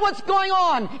light of what's going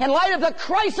on, in light of the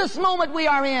crisis moment we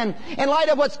are in light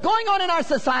of what's going on in our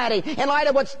society, in light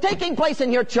of what's taking place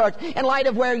in your church, in light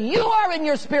of where you are in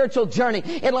your spiritual journey,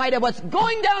 in light of what's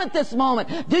going down at this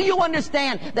moment, do you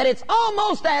understand that it's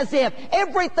almost as if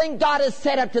everything God has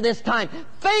said up to this time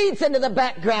fades into the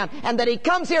background, and that He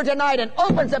comes here tonight and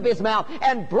opens up His mouth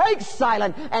and breaks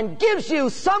silence and gives you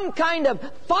some kind of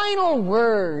final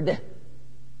word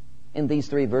in these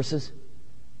 3 verses?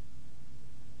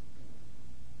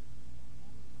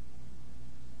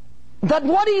 That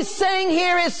what He's saying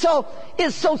here is so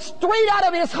straight out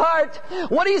of His heart.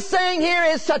 What He's saying here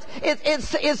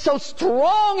is so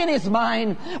strong in His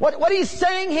mind. What He's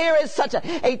saying here is such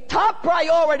a top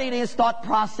priority in His thought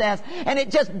process. And it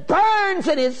just burns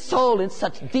in His soul in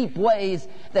such deep ways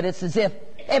that it's as if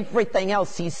everything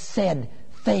else He's said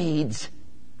fades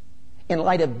in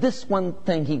light of this one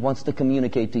thing He wants to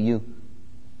communicate to you.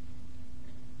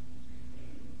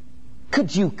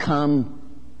 Could you come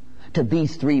to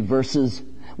these 3 verses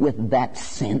with that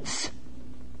sense?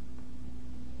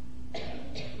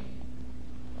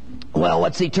 Well,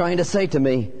 what's He trying to say to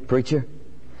me, preacher?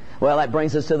 Well, that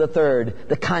brings us to the third,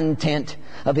 the content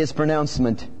of His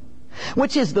pronouncement,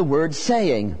 which is the word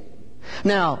saying.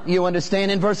 Now, you understand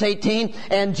in verse 18,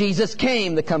 and Jesus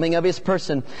came, the coming of His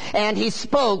person, and He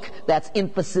spoke. That's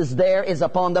emphasis there is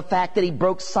upon the fact that He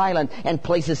broke silence and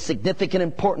places significant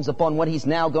importance upon what He's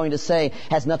now going to say.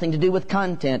 Has nothing to do with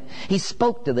content. He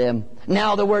spoke to them.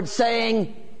 Now the word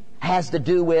saying has to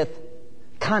do with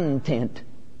content.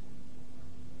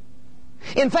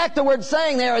 In fact, the word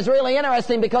saying there is really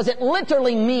interesting because it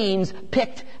literally means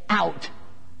picked out.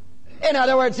 In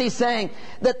other words, he's saying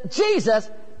that Jesus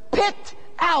picked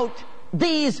out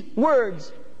these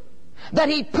words, that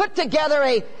he put together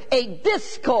a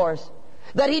discourse,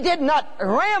 that he did not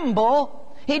ramble,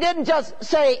 he didn't just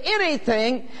say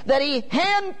anything, that he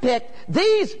handpicked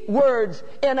these words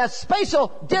in a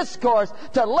spatial discourse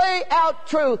to lay out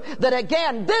truth, that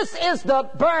again, this is the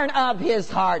burn of his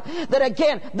heart, that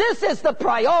again, this is the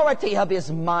priority of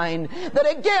his mind, that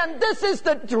again, this is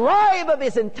the drive of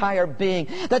his entire being,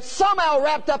 that somehow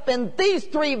wrapped up in these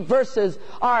 3 verses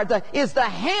is the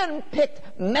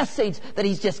handpicked message that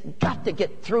he's just got to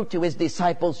get through to his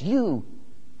disciples. You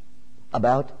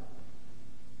about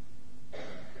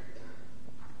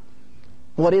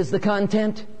what is the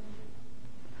content?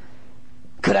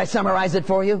 Could I summarize it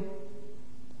for you?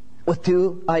 With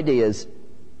 2 ideas.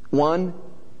 1,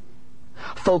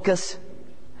 focus.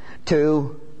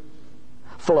 2,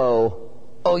 flow.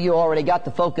 Oh, you already got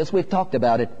the focus. We've talked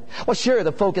about it. Well, sure,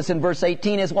 the focus in verse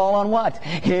 18 is all on what?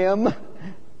 Him.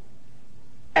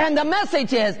 And the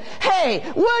message is, hey,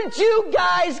 would you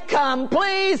guys come,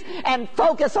 please, and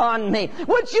focus on me?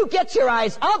 Would you get your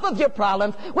eyes off of your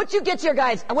problems? Would you guys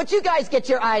get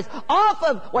your eyes off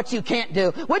of what you can't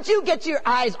do? Would you get your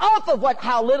eyes off of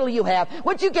how little you have?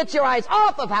 Would you get your eyes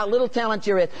off of how little talent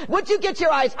you're in? Would you get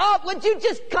your eyes off? Would you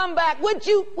just come back? Would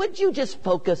you just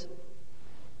focus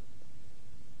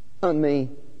on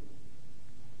me?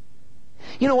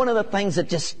 You know, one of the things that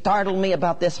just startled me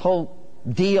about this whole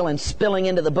deal and spilling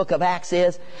into the book of Acts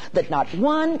is that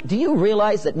do you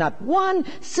realize that not one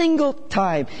single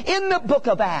time in the book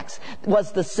of Acts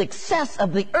was the success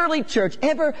of the early church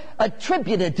ever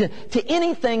attributed to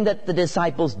anything that the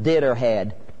disciples did or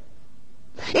had?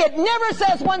 It never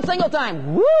says one single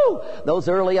time, woo, those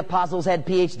early apostles had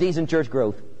PhDs in church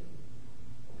growth.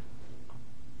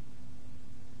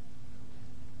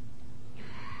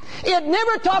 It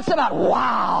never talks about,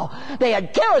 wow, they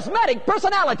had charismatic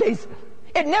personalities.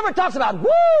 It never talks about,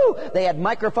 woo, they had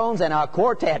microphones and a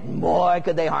quartet. Boy,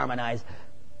 could they harmonize.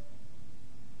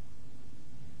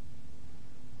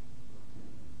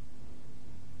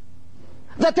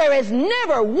 That there is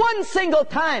never one single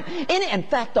time. In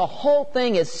fact, the whole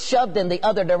thing is shoved in the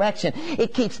other direction.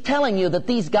 It keeps telling you that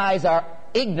these guys are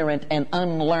ignorant and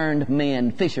unlearned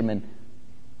men, fishermen.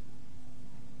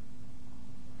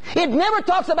 It never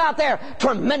talks about their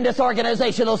tremendous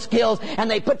organizational skills and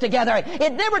they put together.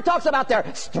 It never talks about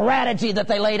their strategy that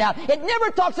they laid out. It never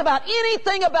talks about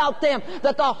anything about them.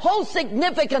 That the whole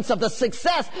significance of the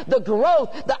success, the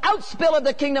growth, the outspill of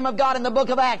the kingdom of God in the book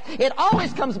of Acts, it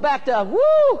always comes back to,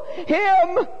 woo,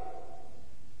 him.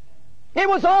 It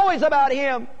was always about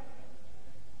him.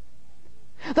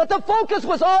 That the focus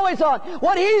was always on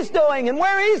what he's doing and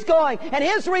where he's going and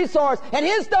his resource and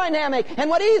his dynamic and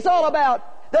what he's all about.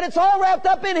 That it's all wrapped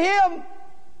up in him.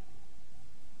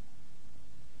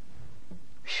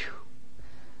 Whew.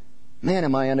 Man,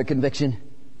 am I under conviction.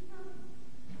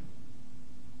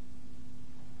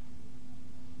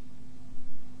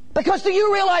 Because do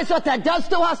you realize what that does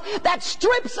to us? That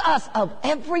strips us of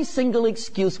every single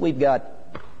excuse we've got.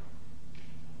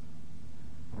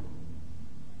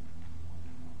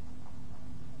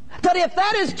 That if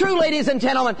that is true, ladies and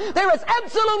gentlemen, there is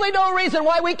absolutely no reason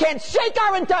why we can't shake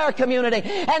our entire community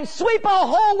and sweep our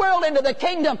whole world into the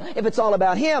kingdom if it's all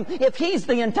about him, if he's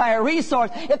the entire resource,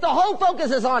 if the whole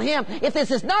focus is on him, if this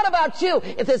is not about you,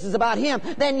 if this is about him,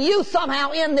 then you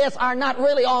somehow in this are not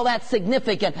really all that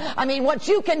significant. I mean, what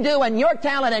you can do and your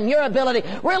talent and your ability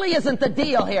really isn't the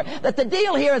deal here. That the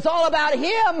deal here is all about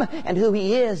him and who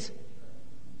he is.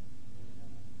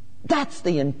 That's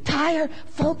the entire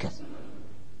focus.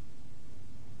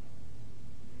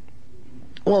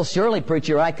 Well, surely,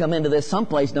 preacher, I come into this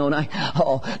someplace, don't I?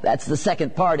 Oh, that's the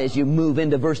second part as you move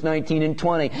into verse 19 and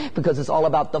 20, because it's all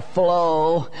about the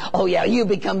flow. Oh, yeah, you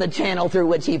become the channel through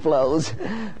which he flows.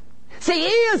 See, he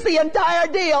is the entire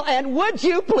deal, and would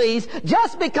you please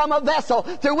just become a vessel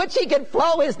through which he can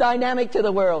flow his dynamic to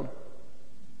the world?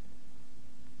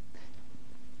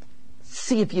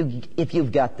 See if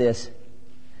you've got this.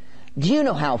 Do you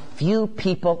know how few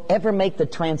people ever make the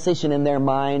transition in their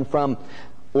mind from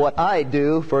what I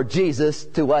do for Jesus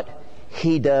to what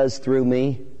he does through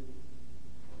me?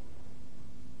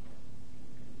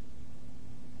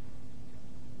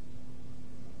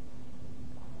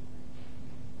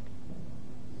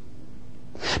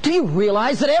 Do you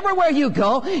realize that everywhere you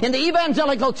go in the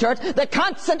evangelical church, the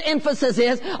constant emphasis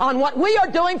is on what we are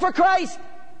doing for Christ?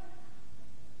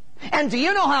 And do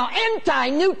you know how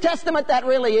anti-New Testament that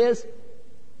really is?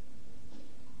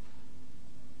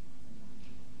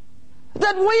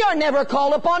 That we are never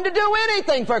called upon to do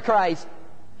anything for Christ.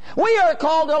 We are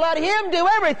called to let Him do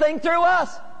everything through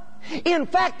us. In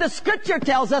fact, the Scripture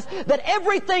tells us that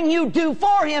everything you do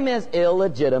for Him is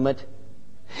illegitimate.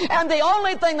 And the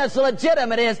only thing that's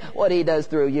legitimate is what He does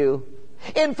through you.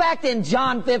 In fact, in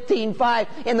John 15:5,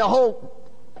 in the whole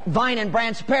vine and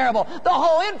branch parable, the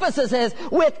whole emphasis is,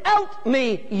 without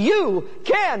me, you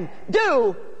can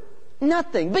do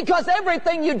nothing. Because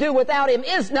everything you do without Him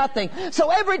is nothing. So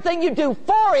everything you do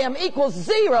for Him equals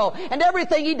zero. And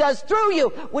everything He does through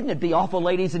you. Wouldn't it be awful,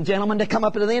 ladies and gentlemen, to come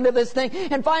up to the end of this thing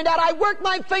and find out I worked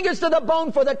my fingers to the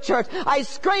bone for the church. I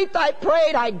scraped, I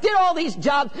prayed, I did all these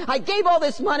jobs, I gave all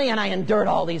this money, and I endured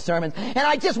all these sermons. And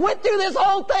I just went through this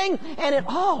whole thing, and it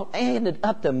all ended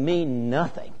up to mean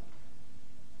nothing.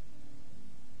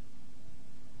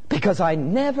 Because I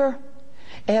never,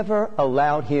 ever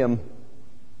allowed Him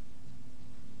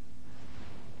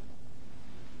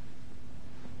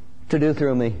to do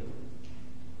through me.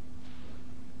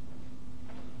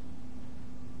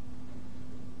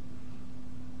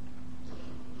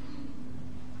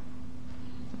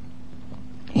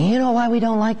 You know why we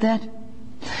don't like that?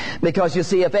 Because you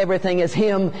see, if everything is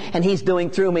Him and He's doing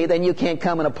through me, then you can't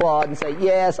come and applaud and say,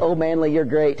 yes, oh Manly, you're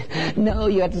great. No,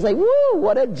 you have to say, woo,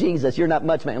 what a Jesus. You're not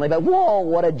much Manly, but whoa,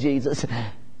 what a Jesus.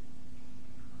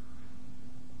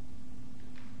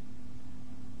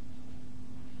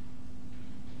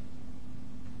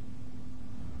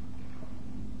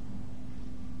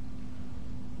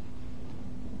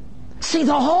 See,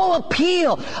 the whole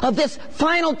appeal of this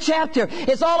final chapter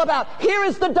is all about, here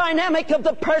is the dynamic of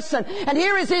the person, and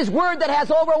here is His Word that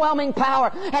has overwhelming power.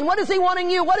 And what is He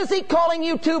wanting you? What is He calling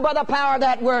you to by the power of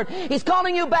that Word? He's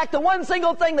calling you back to one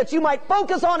single thing, that you might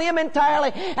focus on Him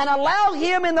entirely and allow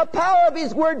Him in the power of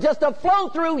His Word just to flow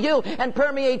through you and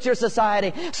permeate your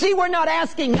society. See, we're not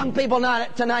asking young people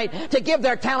tonight to give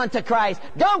their talent to Christ.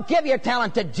 Don't give your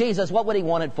talent to Jesus. What would He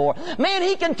want it for? Man,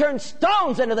 He can turn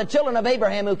stones into the children of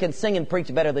Abraham who can sing and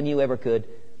preach better than you ever could.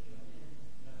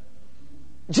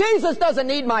 Jesus doesn't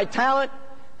need my talent.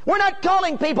 We're not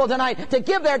calling people tonight to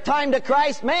give their time to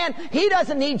Christ. Man, He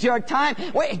doesn't need your time.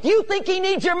 You think He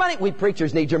needs your money? We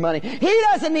preachers need your money. He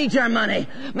doesn't need your money.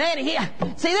 Man,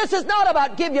 see, this is not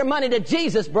about give your money to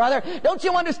Jesus, brother. Don't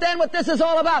you understand what this is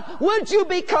all about? Would you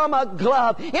become a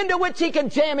glove into which He can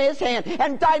jam His hand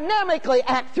and dynamically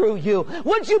act through you?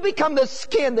 Would you become the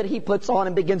skin that He puts on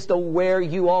and begins to wear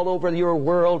you all over your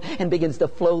world and begins to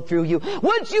flow through you?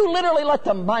 Would you literally let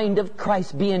the mind of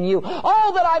Christ be in you?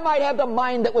 Oh, that I might have the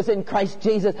mind that was in Christ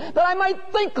Jesus, that I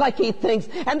might think like He thinks,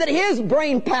 and that His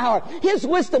brain power, His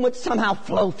wisdom would somehow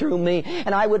flow through me,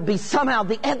 and I would be somehow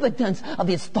the evidence of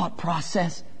His thought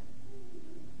process.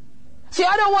 See,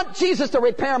 I don't want Jesus to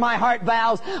repair my heart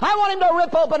valves. I want Him to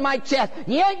rip open my chest,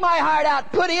 yank my heart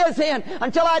out, put His in,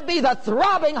 until I'd be the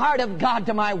throbbing heart of God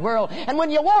to my world. And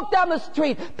when you walk down the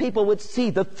street, people would see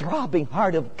the throbbing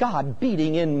heart of God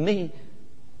beating in me.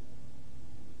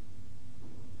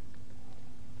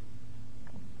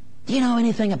 Do you know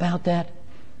anything about that?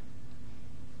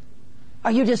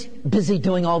 Are you just busy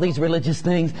doing all these religious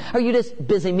things? Are you just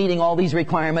busy meeting all these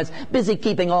requirements, busy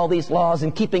keeping all these laws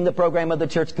and keeping the program of the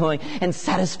church going and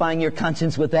satisfying your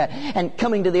conscience with that and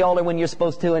coming to the altar when you're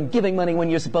supposed to and giving money when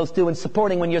you're supposed to and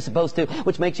supporting when you're supposed to,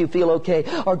 which makes you feel okay?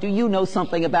 Or do you know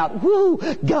something about,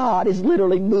 God is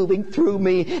literally moving through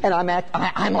me and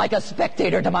I'm like a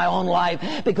spectator to my own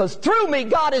life, because through me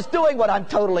God is doing what I'm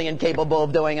totally incapable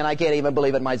of doing, and I can't even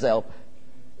believe it myself.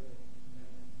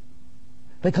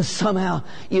 Because somehow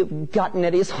you've gotten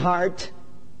at His heart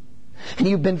and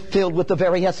you've been filled with the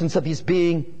very essence of His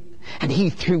being, and He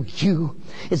through you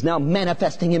is now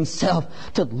manifesting Himself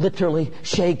to literally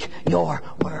shake your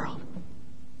world.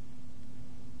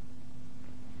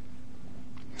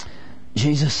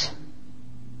 Jesus,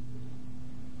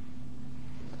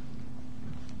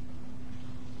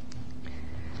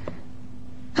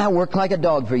 I worked like a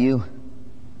dog for you,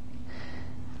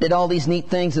 did all these neat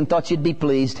things and thought you'd be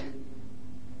pleased.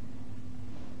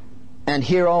 And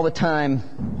here all the time,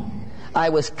 I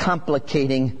was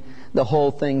complicating the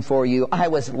whole thing for you. I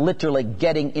was literally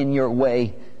getting in your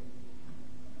way.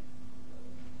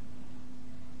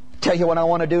 Tell you what I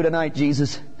want to do tonight,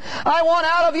 Jesus. I want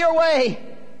out of your way.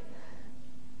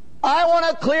 I want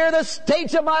to clear the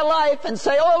stage of my life and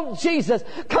say, oh, Jesus,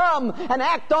 come and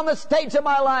act on the stage of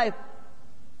my life.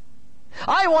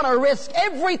 I want to risk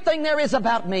everything there is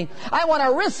about me. I want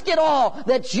to risk it all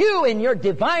that you in your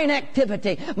divine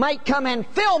activity might come and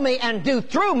fill me and do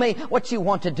through me what you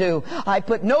want to do. I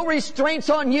put no restraints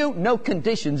on you, no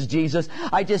conditions, Jesus.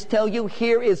 I just tell you,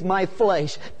 here is my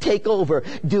flesh. Take over.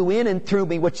 Do in and through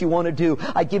me what you want to do.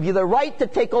 I give you the right to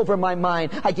take over my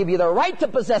mind. I give you the right to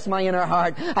possess my inner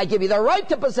heart. I give you the right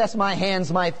to possess my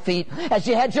hands, my feet. As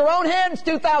you had your own hands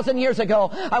 2,000 years ago,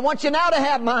 I want you now to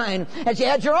have mine. As you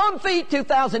had your own feet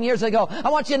 2,000 years ago, I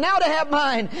want you now to have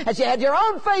mine. As you had your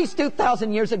own face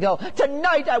 2,000 years ago,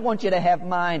 tonight I want you to have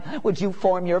mine. Would you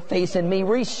form your face in me?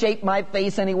 Reshape my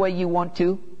face any way you want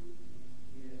to.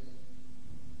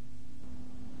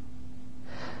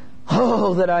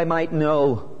 Oh, that I might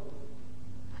know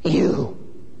you.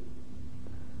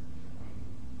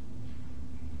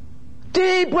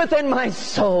 Deep within my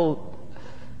soul,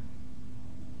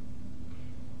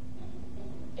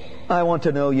 I want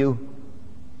to know you.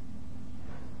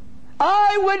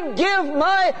 I would give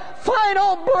my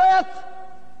final breath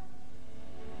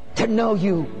to know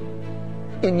you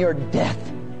in your death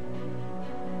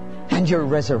and your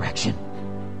resurrection.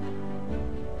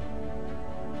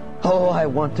 Oh, I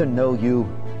want to know you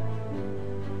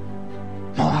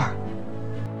more.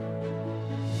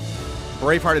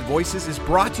 Bravehearted Voices is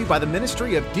brought to you by the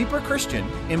ministry of Deeper Christian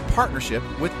in partnership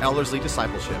with Ellerslie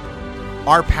Discipleship.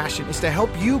 Our passion is to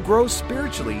help you grow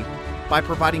spiritually by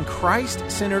providing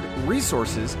Christ-centered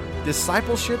resources,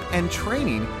 discipleship, and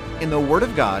training in the Word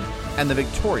of God and the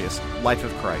victorious life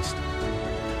of Christ.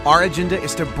 Our agenda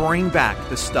is to bring back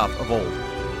the stuff of old,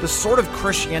 the sort of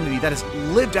Christianity that is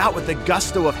lived out with the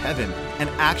gusto of heaven and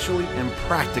actually and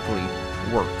practically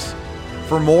works.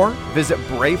 For more, visit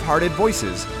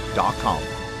braveheartedvoices.com.